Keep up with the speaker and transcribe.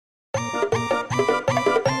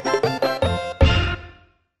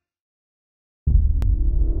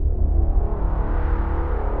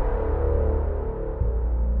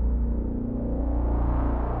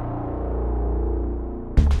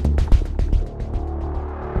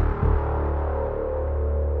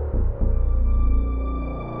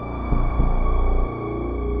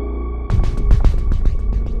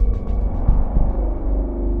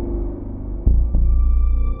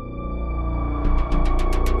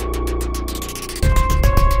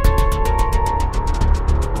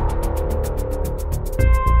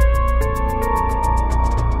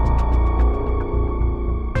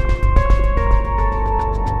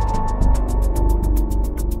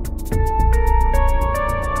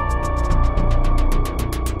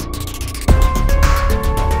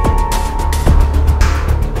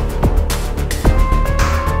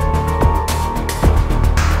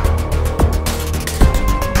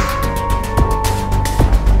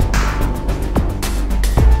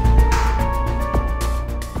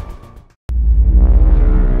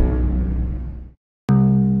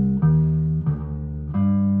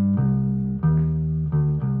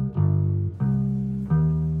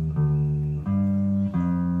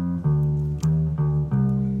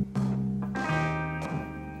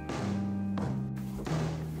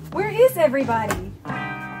miss everybody.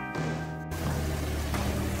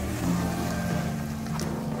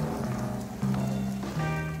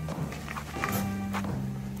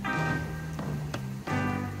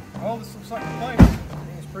 Well, this looks like the place. I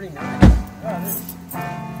think it's pretty nice. Yeah, it is.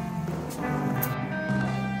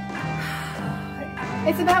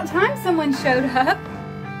 It's about time someone showed up.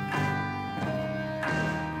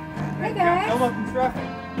 Hey guys. Held up in traffic.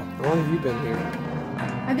 How long have you been here?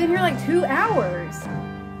 I've been here like 2 hours.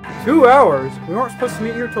 2 hours? We weren't supposed to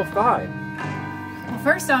meet here till 5. Well,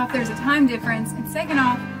 first off, there's a time difference, and second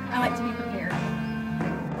off, I like to be prepared.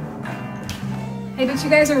 Hey, but you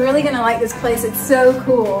guys are really gonna like this place. It's so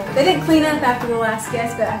cool. They didn't clean up after the last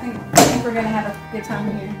guest, but I think we're gonna have a good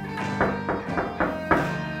time here.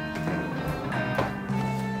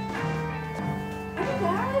 Hey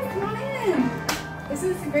guys, come on in. Isn't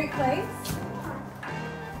this a great place?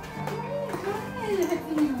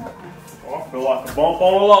 I feel like a bump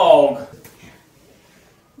on a log.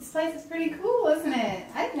 This place is pretty cool, isn't it?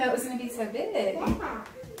 I didn't know it was going to be so big.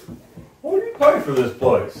 What do you pay for this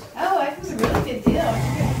place? Oh, I think it was a really good deal. I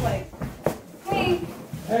think it was like,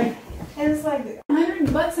 hey, it was like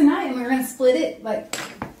 $100 a night, and we were going to split it like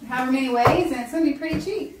however many ways, and it's going to be pretty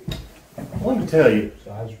cheap. Let me tell you,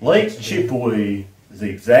 Lake Chippewa is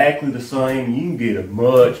exactly the same. You can get a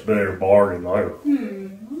much better bargain there.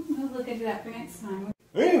 We'll look into that for next time.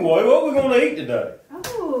 Anyway, what are we going to eat today?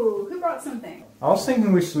 Oh, who brought something? I was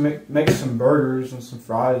thinking we should make some burgers and some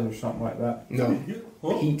fries or something like that. No.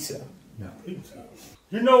 Huh? Pizza. No. Pizza.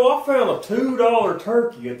 You know, I found a $2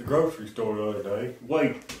 turkey at the grocery store the other day. It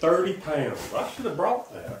weighed 30 pounds. I should have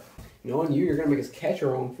brought that. Knowing you, you're going to make us catch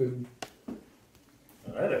our own food.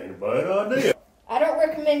 That ain't a bad idea. I don't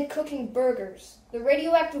recommend cooking burgers. The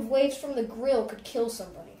radioactive waves from the grill could kill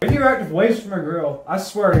somebody. Radioactive waste from a grill. I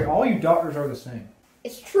swear, all you doctors are the same.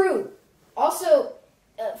 It's true. Also,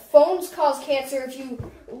 phones cause cancer if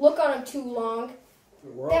you look on them too long.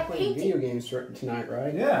 We're all That playing painting- video games tonight,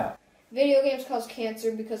 right? Yeah. Video games cause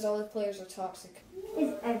cancer because all the players are toxic.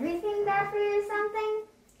 Is everything bad for you or something?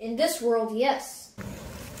 In this world, yes.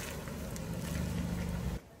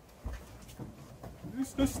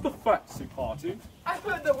 Is this the fancy party? I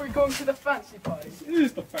heard that we're going to the fancy party. It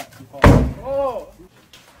is the fancy party. Oh.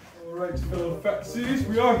 Alright, fellow fatsies,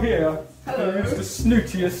 we are here. Who's the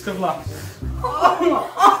snootiest of laughs? Well,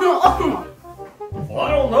 I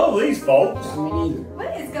don't know these folks. Me neither.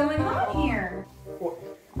 What is going on here?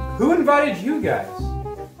 Who invited you guys?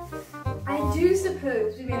 I do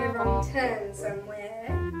suppose we made a wrong turn somewhere.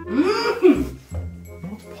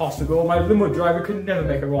 Not possible. My limo driver could never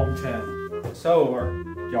make a wrong turn. So, are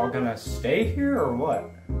y'all gonna stay here or what?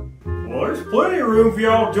 Well, there's plenty of room for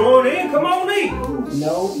y'all to join in. Come on, eat.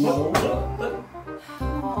 No.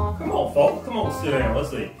 Come on, folks. Come on, sit down.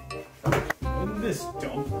 Let's eat. In this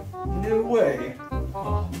dump? No way.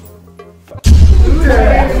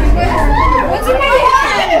 What's in my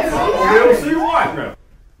hand? We'll see what now.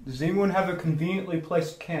 Does anyone have a conveniently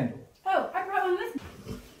placed candle? Oh, I brought one with me.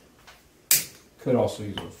 Could also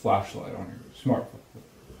use a flashlight on your smartphone.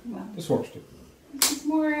 Well, This works too. it's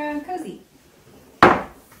more cozy.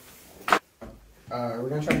 We're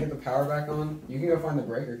going to try to get the power back on. You can go find the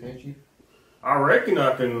breaker, can't you? I reckon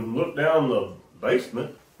I can look down the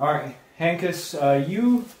basement. Alright, Hankus,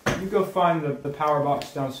 you go find the power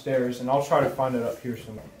box downstairs, and I'll try to find it up here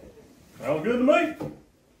somewhere. Sounds good to me.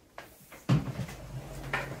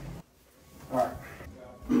 Alright.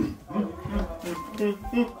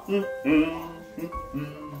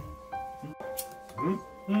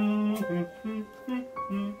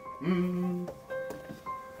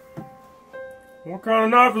 What kind of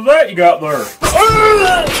knife is that you got there?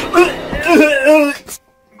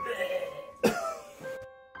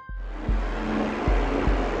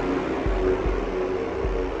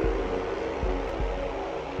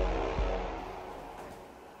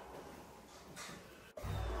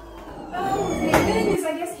 Oh, thank goodness.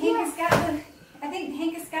 I think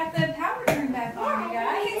Hank has got the power turned back on, you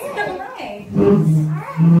guys. All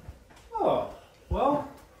right. Oh, well,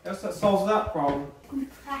 guess that solves that problem. We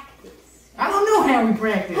practice. I don't know how we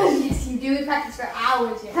practice. Yes, you do. We practice for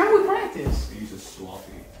hours. Yeah. How do we practice? He's a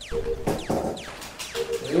sloppy.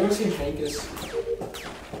 Anyone seen Hankus?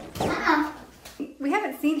 We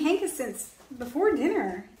haven't seen Hankus since before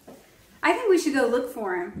dinner. I think we should go look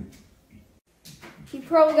for him. He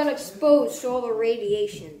probably got exposed to all the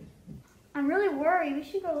radiation. I'm really worried. We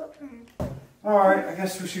should go look for him. Alright, I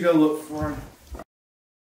guess we should go look for him.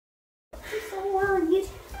 I'm so worried.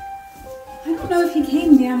 I don't know if he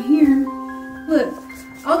came down here. Look,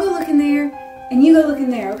 I'll go look in there, and you go look in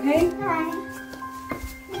there, okay? Alright.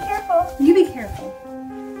 Be careful. You be careful.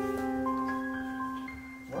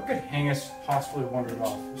 Work could Hangis possibly wander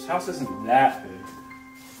off? This house isn't that big.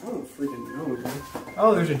 I don't freaking know, man.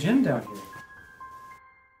 Oh, there's a gym down here.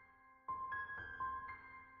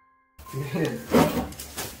 Man,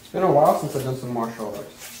 it's been a while since I've done some martial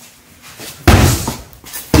arts.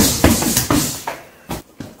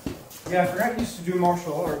 Yeah, I forgot you used to do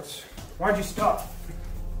martial arts. Why'd you stop?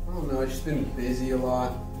 I don't know, I've just been busy a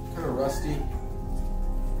lot. Kind of rusty.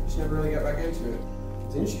 Just never really got back into it.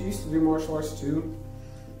 Didn't you used to do martial arts too?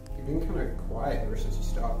 You've been kind of quiet ever since you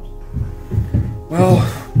stopped. Well,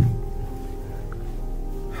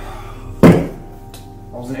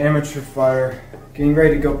 I was an amateur fighter, getting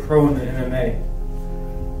ready to go pro in the MMA.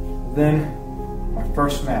 Then, my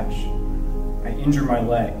first match, I injure my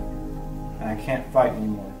leg, and I can't fight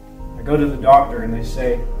anymore. I go to the doctor and they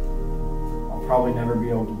say I'll probably never be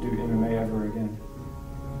able to do MMA ever again.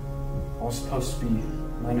 I was supposed to be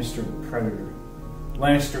Lannister the Predator,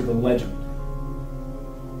 Lannister the Legend.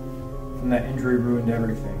 And that injury ruined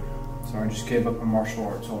everything, so I just gave up on martial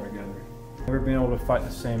arts altogether. Never been able to fight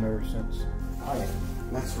the same ever since. Oh,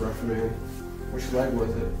 that's rough, man. Which leg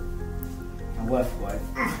was it? My left leg.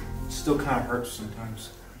 It still kind of hurts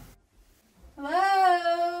sometimes.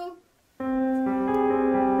 Hello?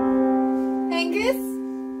 Angus?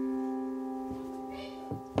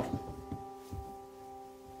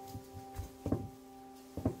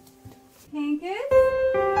 Angus?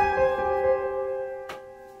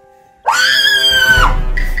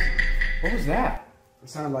 What was that? It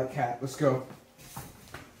sounded like cat. Let's go.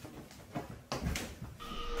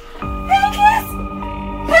 Angus!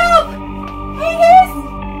 Help! Angus!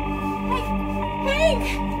 Hank!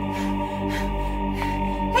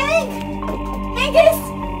 Hank! Angus!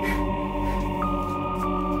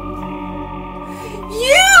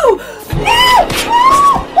 You! No!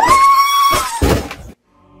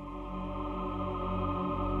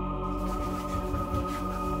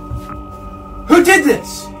 Who did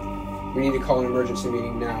this? We need to call an emergency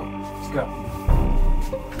meeting now. Let's go.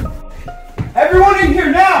 Everyone in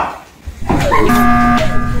here now!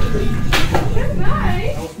 Good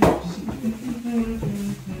night.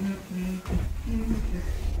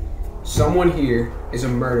 Someone here is a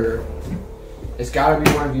murderer. It's gotta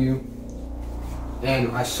be one of you.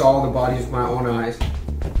 And I saw the bodies with my own eyes.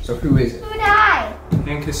 So who is it? Who died?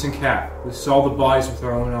 Angus and Kat. We saw the bodies with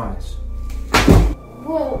our own eyes.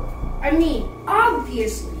 Well, I mean,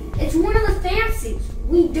 obviously, it's one of the fancies.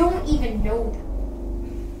 We don't even know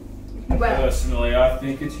them. Well, Personally, I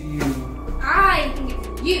think it's you. I think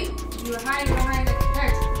it's you. You were hiding behind the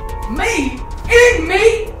curtain. Me? It ain't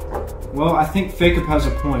me! Well, I think Fakob has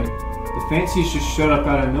a point. The fancies just showed up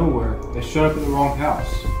out of nowhere. They showed up at the wrong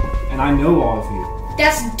house. And I know all of you.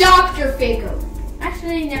 That's Dr. Fakob.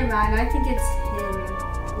 Actually, never mind. I think it's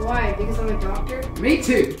him. Why? Because I'm a doctor? Me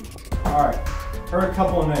too. Alright, heard a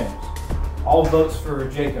couple of names. All votes for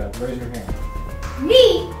Jacob. Raise your hand.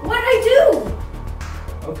 Me? What'd I do?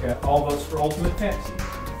 Okay, all votes for Ultimate Fancy.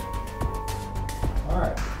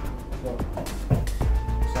 Alright, so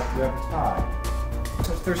looks like we have a tie.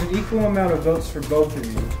 If there's an equal amount of votes for both of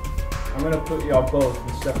you, I'm going to put y'all both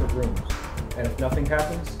in separate rooms. And if nothing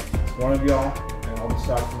happens, it's one of y'all, and I'll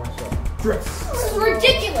decide for myself. This is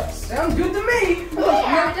ridiculous. Sounds good to me!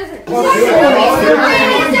 Yeah, it doesn't.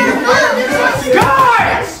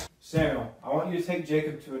 Guys! Samuel, I want you to take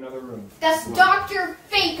Jacob to another room. That's Dr.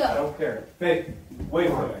 I Fakob. don't care. Wait a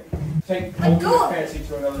minute. Take Let go Ultimate of it. Fancy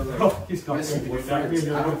to another room. Oh, he's got Listen, something we're to do. friends.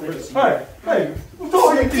 I don't think it's you. Hey, what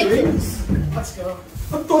are you doing? Ridiculous. Let's go.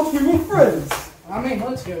 I thought we were friends. I mean,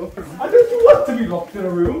 let's go. I don't you want to be locked in a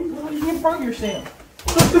room. Well, you can't bug yourself.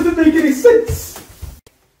 That doesn't make any sense.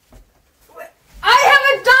 I have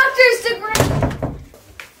a doctor's degree.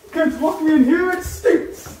 You can't lock me in here, it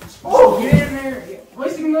stinks. Oh! Get in there. At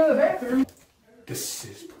least you can go to the bathroom. This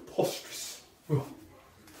is preposterous.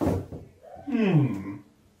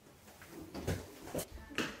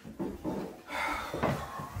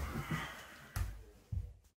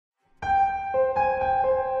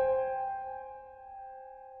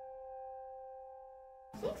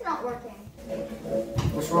 Sink's not working.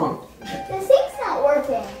 What's wrong? The sink's not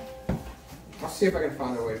working. I'll see if I can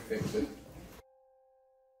find a way to fix it.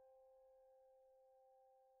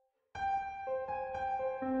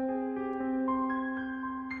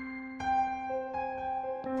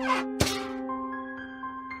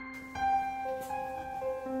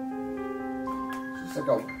 It's like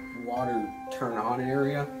a water turn on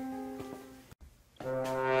area.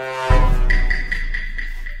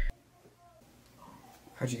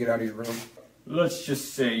 How'd you get out of your room? Let's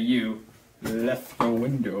just say you left the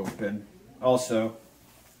window open. Also,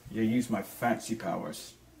 you used my fancy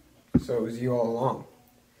powers. So it was you all along.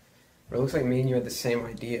 Or it looks like me and you had the same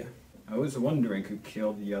idea. I was wondering who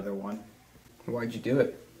killed the other one. Why'd you do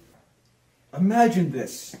it? Imagine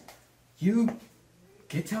this. You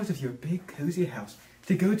get out of your big cozy house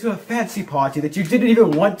to go to a fancy party that you didn't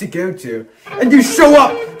even want to go to, and you show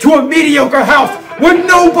up to a mediocre house where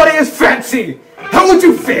nobody is fancy! How would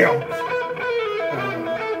you feel?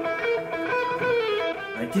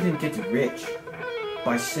 I didn't get rich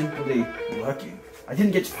by simply working. I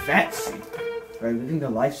didn't get fancy by living the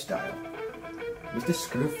lifestyle. It was to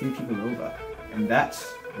screw a few people over, and that's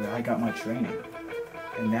where I got my training.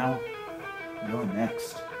 And now, you're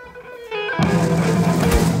next.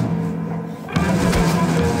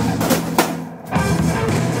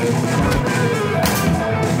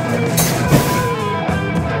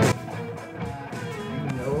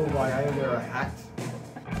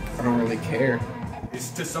 I don't really care.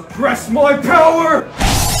 Is to suppress my power!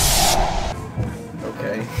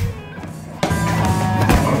 Okay.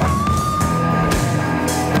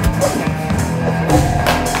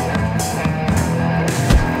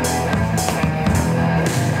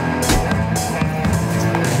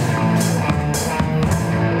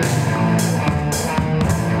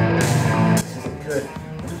 This isn't good.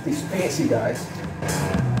 Look at these fancy guys.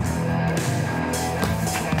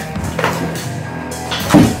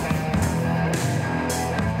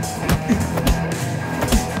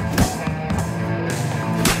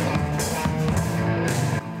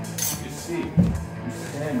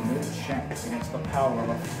 Against the power of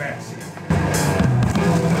a fancy.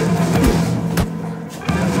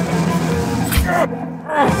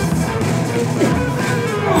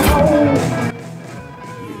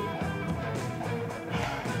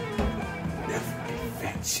 Never be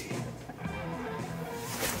fancy.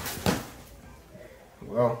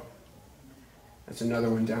 Well, that's another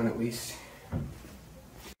one down at least.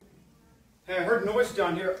 Hey, I heard noise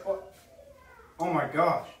down here. Oh my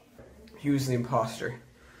gosh. He was the imposter.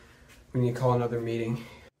 We need to call another meeting.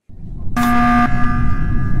 We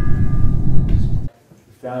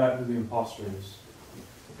found out who the imposter is.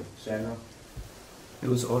 Samuel? It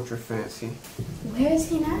was ultra fancy. Where is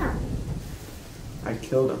he now? I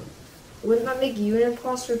killed him. Wouldn't that make you an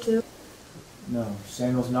imposter too? No,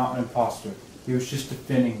 Samuel's not an imposter. He was just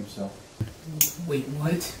defending himself. Wait,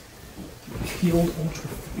 what? You killed Ultra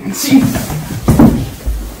Fancy?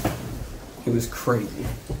 He was crazy.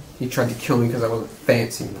 He tried to kill me because I wasn't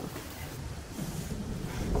fancy enough.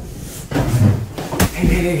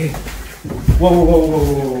 Hey. Whoa.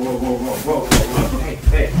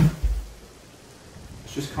 Hey.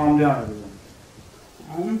 Let's just calm down, everyone.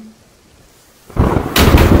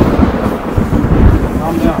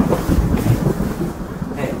 Calm down.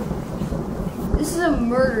 Hey. This is a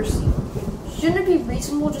murder scene. Shouldn't it be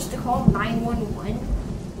reasonable just to call 911?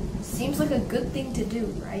 Seems like a good thing to do,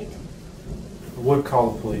 right? I would call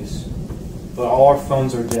the police, but all our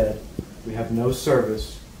phones are dead. We have no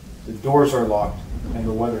service. The doors are locked. And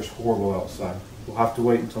the weather's horrible outside. We'll have to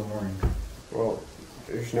wait until morning. Well,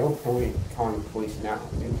 there's no point calling the police now.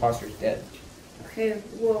 The imposter's dead. Okay,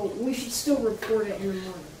 well, we should still report it in the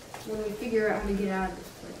morning when we figure out how to get out of this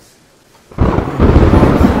place.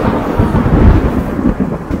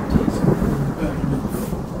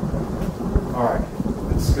 Alright,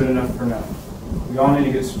 that's good enough for now. We all need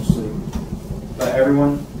to get some sleep. Let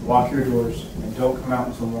everyone lock your doors and don't come out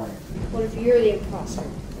until morning. What if you're the imposter?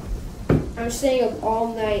 I'm staying up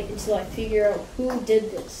all night until I figure out who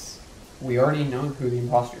did this. We already know who the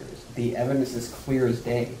imposter is. The evidence is clear as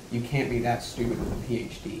day. You can't be that stupid with a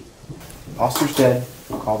PhD. Imposter's dead.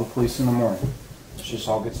 We'll call the police in the morning. Let's just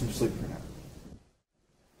all get some sleep for now.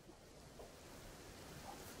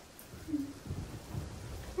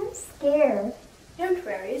 I'm scared. Don't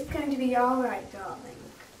worry, it's going to be alright, darling.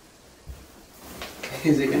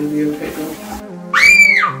 Is it going to be okay, though?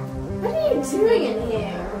 What are you doing in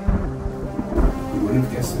here? You wouldn't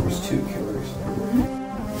have guessed there was two killers.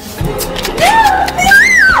 No!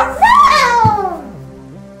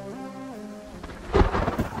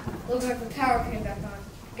 Looks like the power came back on.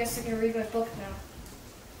 Guess I can read my book now.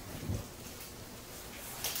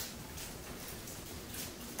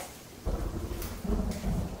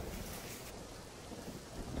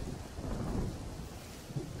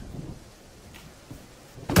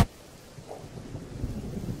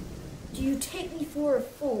 Do you take me for a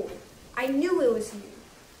fool? I knew it was you.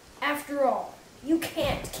 After all, you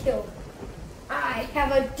can't kill me. I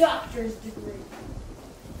have a doctor's degree.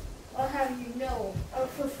 I'll have you know, I'm a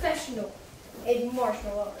professional in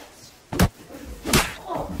martial arts.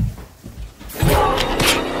 Oh.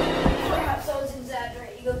 Perhaps I was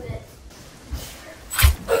exaggerating a bit.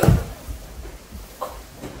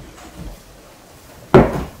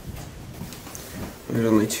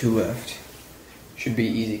 There's only 2 left. Should be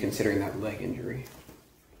easy considering that leg injury.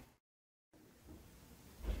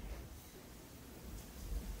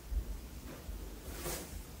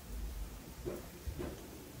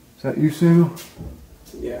 Is that you, Samuel?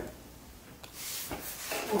 Yeah.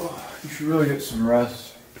 Oh, you should really get some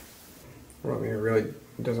rest. Well, I mean, it really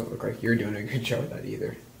doesn't look like you're doing a good job of that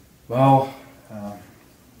either. Well, I'm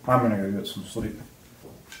gonna go get some sleep.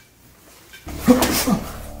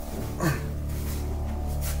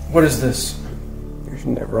 What is this? There's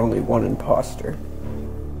never only one imposter.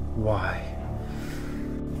 Why?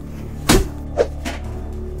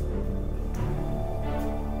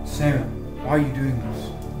 Samuel, why are you doing this?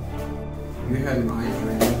 You had my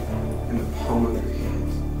dream in the palm of your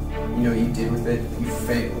hands. You know what you did with it? You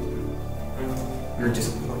failed. You're a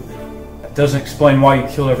disappointment. That doesn't explain why you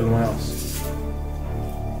killed everyone else.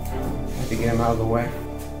 Have to get him out of the way.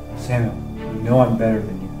 Samuel, you know I'm better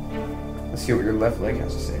than you. Let's see what your left leg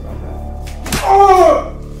has to say about that.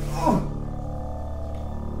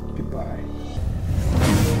 Goodbye.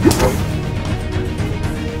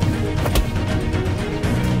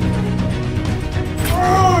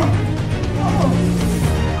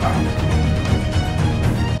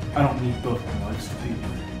 I don't need both my legs to beat you.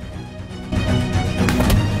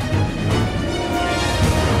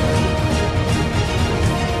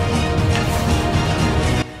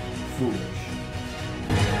 Foolish.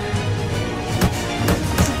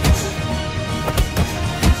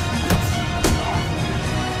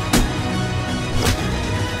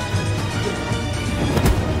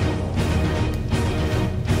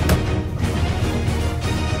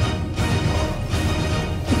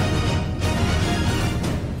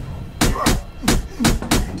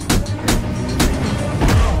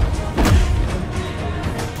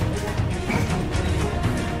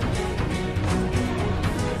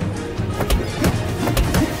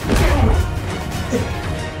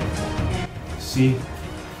 See?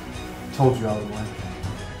 Told you I would win.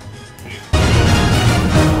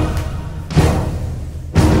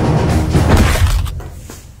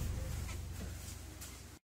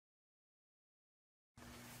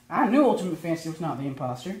 I knew Ultimate Fancy was not the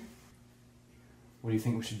imposter. What do you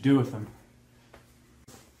think we should do with him?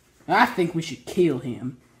 I think we should kill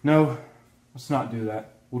him. No, let's not do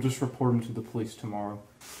that. We'll just report him to the police tomorrow.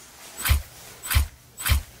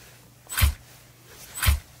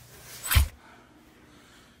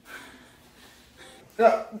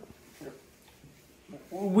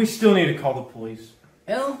 We still need to call the police.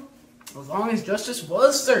 Well, as long as justice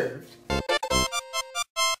was served.